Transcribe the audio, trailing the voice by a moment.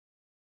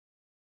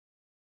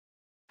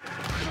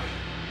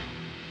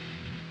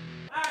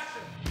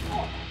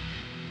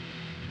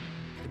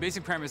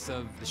basic premise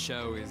of the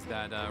show is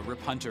that Rip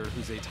Hunter,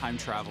 who's a time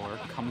traveler,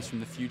 comes from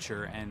the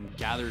future and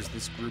gathers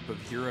this group of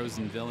heroes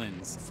and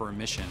villains for a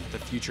mission. The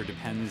future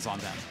depends on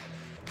them.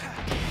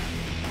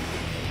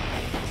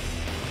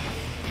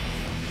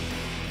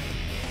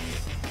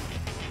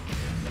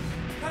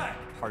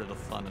 Part of the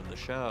fun of the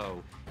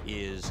show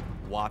is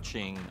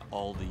watching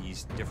all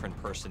these different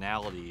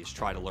personalities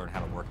try to learn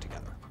how to work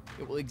together.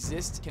 It will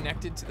exist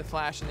connected to the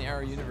Flash and the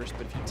Arrow universe,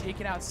 but if you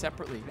take it out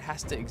separately, it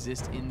has to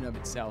exist in and of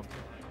itself.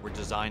 We're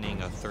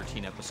designing a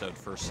 13-episode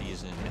first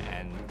season,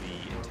 and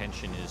the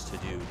intention is to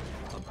do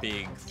a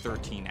big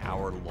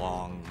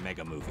 13-hour-long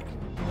mega movie.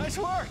 Nice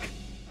work!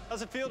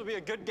 How's it feel to be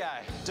a good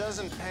guy?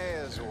 Doesn't pay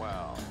as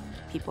well.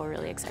 People are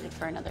really excited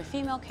for another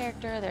female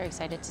character. They're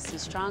excited to see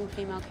strong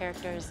female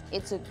characters.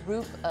 It's a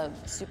group of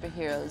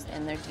superheroes,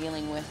 and they're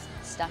dealing with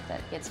stuff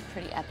that gets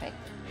pretty epic.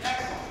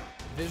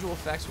 Visual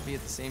effects will be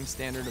at the same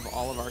standard of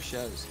all of our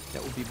shows.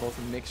 That will be both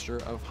a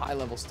mixture of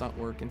high-level stunt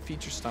work and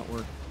feature stunt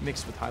work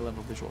mixed with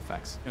high-level visual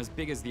effects. As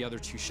big as the other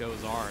two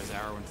shows are, as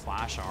Arrow and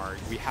Flash are,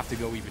 we have to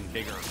go even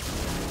bigger.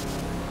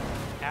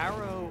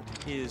 Arrow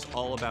is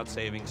all about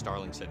saving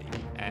Starling City,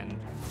 and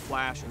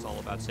Flash is all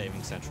about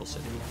saving Central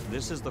City.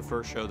 This is the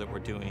first show that we're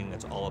doing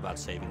that's all about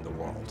saving the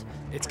world.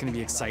 It's going to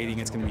be exciting,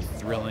 it's going to be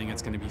thrilling,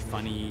 it's going to be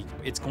funny,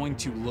 it's going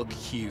to look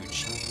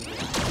huge.